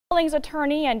Billings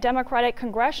attorney and Democratic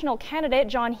congressional candidate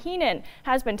John Heenan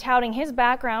has been touting his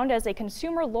background as a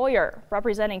consumer lawyer,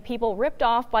 representing people ripped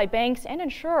off by banks and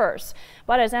insurers.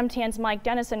 But as MTN's Mike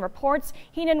Dennison reports,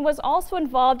 Heenan was also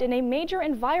involved in a major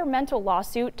environmental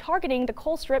lawsuit targeting the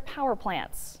Colstrip power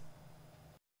plants.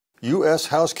 U.S.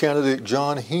 House candidate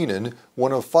John Heenan,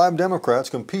 one of 5 Democrats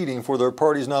competing for their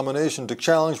party's nomination to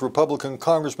challenge Republican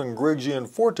Congressman Greg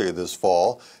Gianforte this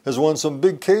fall, has won some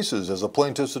big cases as a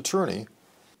plaintiff's attorney,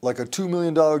 like a $2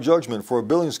 million judgment for a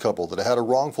Billings couple that had a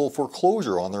wrongful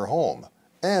foreclosure on their home,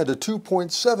 and a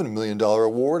 $2.7 million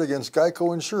award against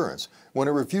Geico Insurance when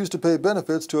it refused to pay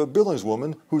benefits to a Billings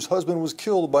woman whose husband was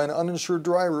killed by an uninsured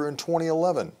driver in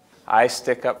 2011. I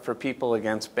stick up for people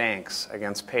against banks,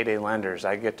 against payday lenders.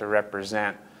 I get to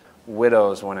represent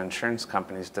widows when insurance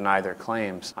companies deny their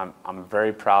claims. I'm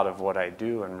very proud of what I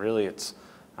do, and really it's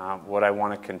what I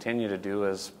want to continue to do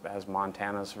as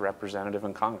Montana's representative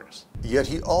in Congress. Yet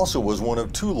he also was one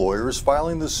of 2 lawyers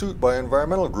filing the suit by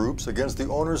environmental groups against the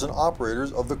owners and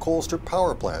operators of the Colstrip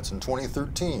power plants in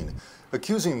 2013,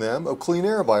 accusing them of clean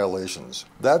air violations.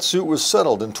 That suit was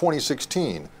settled in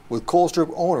 2016, with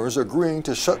Colstrip owners agreeing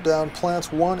to shut down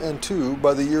plants 1 and 2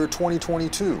 by the year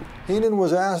 2022. Heenan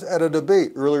was asked at a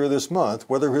debate earlier this month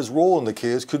whether his role in the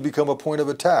case could become a point of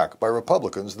attack by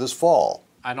Republicans this fall.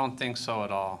 I don't think so at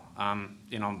all.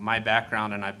 You know, my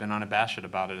background, and I've been unabashed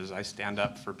about it, is I stand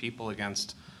up for people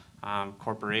against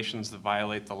corporations that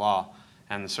violate the law.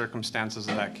 And the circumstances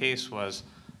of that case was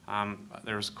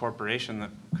there was a corporation that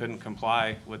couldn't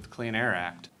comply with the Clean Air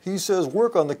Act. He says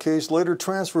work on the case later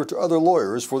transferred to other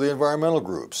lawyers for the environmental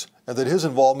groups, and that his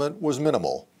involvement was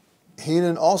minimal.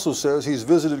 Heenan also says he's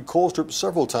visited Colstrip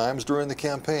several times during the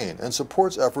campaign and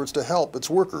supports efforts to help its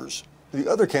workers. The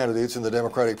other candidates in the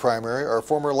Democratic primary are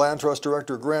former Land Trust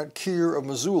Director Grant Keir of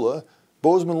Missoula,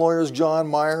 Bozeman lawyers John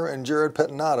Meyer and Jared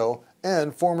Pettinato,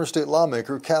 and former state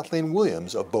lawmaker Kathleen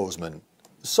Williams of Bozeman.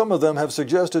 Some of them have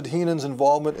suggested Heenan's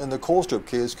involvement in the Colstrip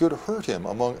case could hurt him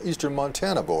among eastern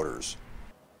Montana voters.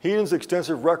 Heenan's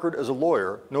extensive record as a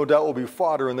lawyer no doubt will be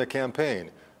fodder in the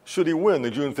campaign, should he win the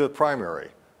June 5th primary.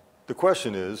 The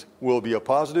question is, will it be a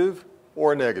positive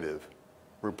or a negative?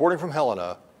 Reporting from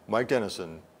Helena, Mike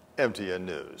Dennison, MTN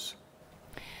News.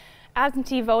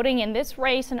 Absentee voting in this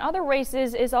race and other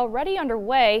races is already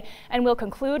underway and will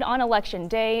conclude on Election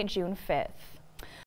Day, June 5th.